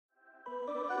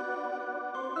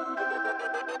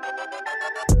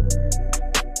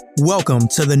Welcome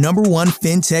to the #1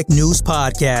 Fintech News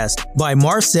Podcast by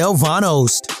Marcel Van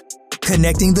Oost,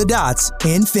 connecting the dots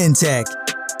in Fintech.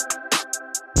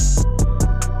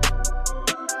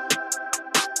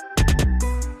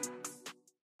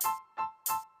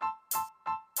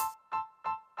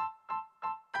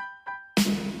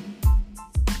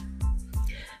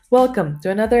 Welcome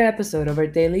to another episode of our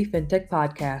daily Fintech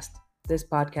podcast. This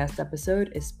podcast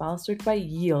episode is sponsored by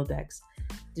YieldX.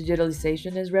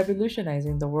 Digitalization is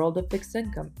revolutionizing the world of fixed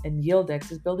income, and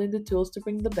YieldX is building the tools to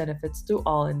bring the benefits to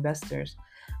all investors.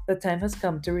 The time has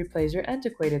come to replace your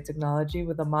antiquated technology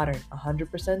with a modern,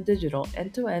 100% digital,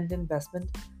 end-to-end investment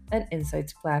and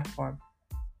insights platform.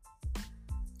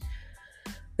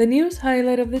 The news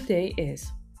highlight of the day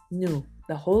is Nu,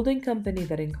 the holding company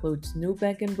that includes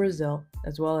Nubank in Brazil,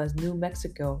 as well as Nu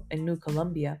Mexico and Nu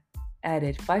Colombia,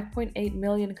 added 5.8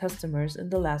 million customers in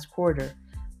the last quarter,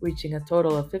 reaching a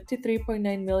total of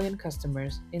 53.9 million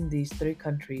customers in these three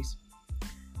countries.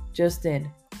 Just in,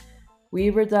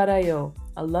 Weaver.io,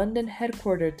 a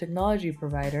London-headquartered technology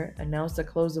provider, announced the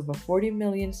close of a 40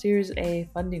 million Series A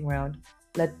funding round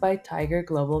led by Tiger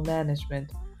Global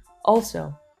Management.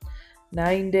 Also,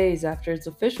 9 days after its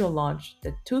official launch,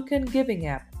 the Toucan Giving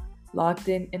app locked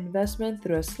in investment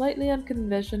through a slightly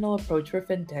unconventional approach for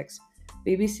fintechs,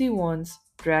 BBC One's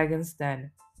Dragon's Den.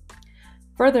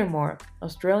 Furthermore,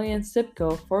 Australian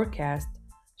CIBCO forecast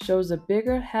shows a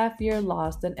bigger half-year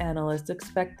loss than analysts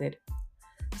expected,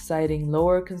 citing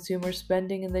lower consumer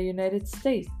spending in the United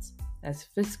States as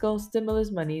fiscal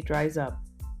stimulus money dries up.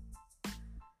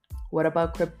 What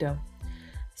about crypto?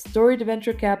 Storied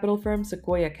venture capital firm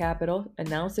Sequoia Capital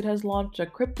announced it has launched a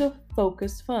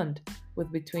crypto-focused fund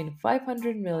with between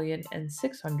 $500 million and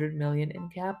 $600 million in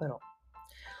capital.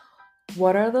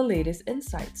 What are the latest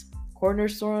insights?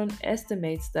 Cornerstone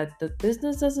estimates that the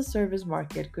business-as-a-service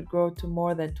market could grow to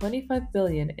more than $25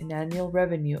 billion in annual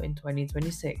revenue in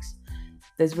 2026.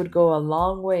 This would go a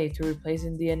long way to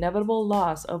replacing the inevitable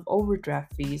loss of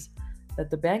overdraft fees that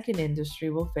the banking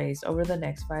industry will face over the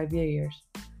next 5 years.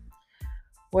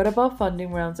 What about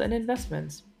funding rounds and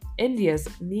investments? India's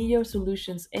Neo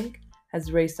Solutions Inc.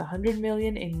 has raised $100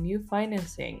 million in new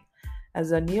financing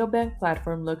as a neobank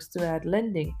platform looks to add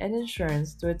lending and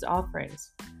insurance to its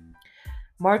offerings.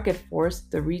 MarketForce,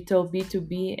 the retail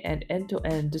B2B and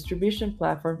end-to-end distribution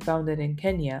platform founded in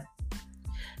Kenya,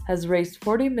 has raised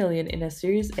 $40 million in a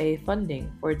Series A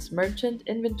funding for its merchant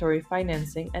inventory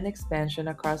financing and expansion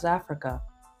across Africa.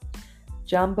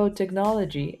 Jambo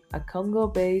Technology, a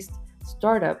Congo-based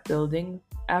startup building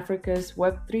Africa's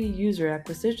Web3 user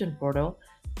acquisition portal,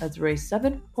 has raised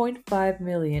 $7.5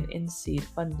 million in seed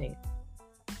funding.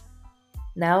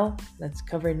 Now, let's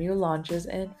cover new launches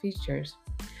and features.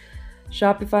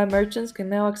 Shopify merchants can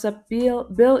now accept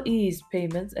Bill Ease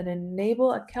payments and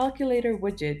enable a calculator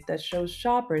widget that shows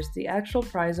shoppers the actual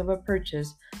price of a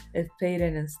purchase if paid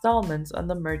in installments on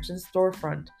the merchant's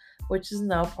storefront, which is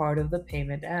now part of the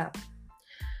payment app.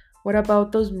 What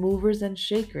about those movers and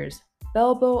shakers?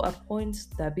 Belbo appoints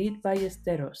David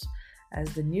Ballesteros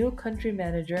as the new country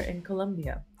manager in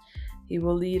Colombia. He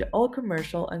will lead all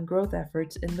commercial and growth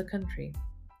efforts in the country.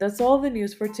 That's all the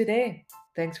news for today.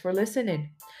 Thanks for listening.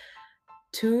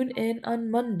 Tune in on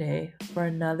Monday for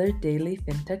another daily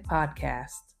Fintech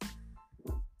podcast.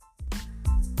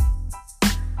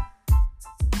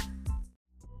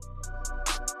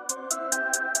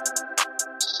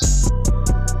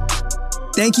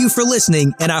 Thank you for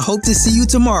listening, and I hope to see you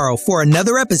tomorrow for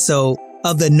another episode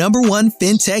of the #1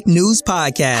 Fintech News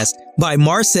Podcast by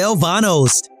Marcel Van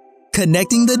Oost,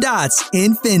 connecting the dots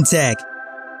in Fintech.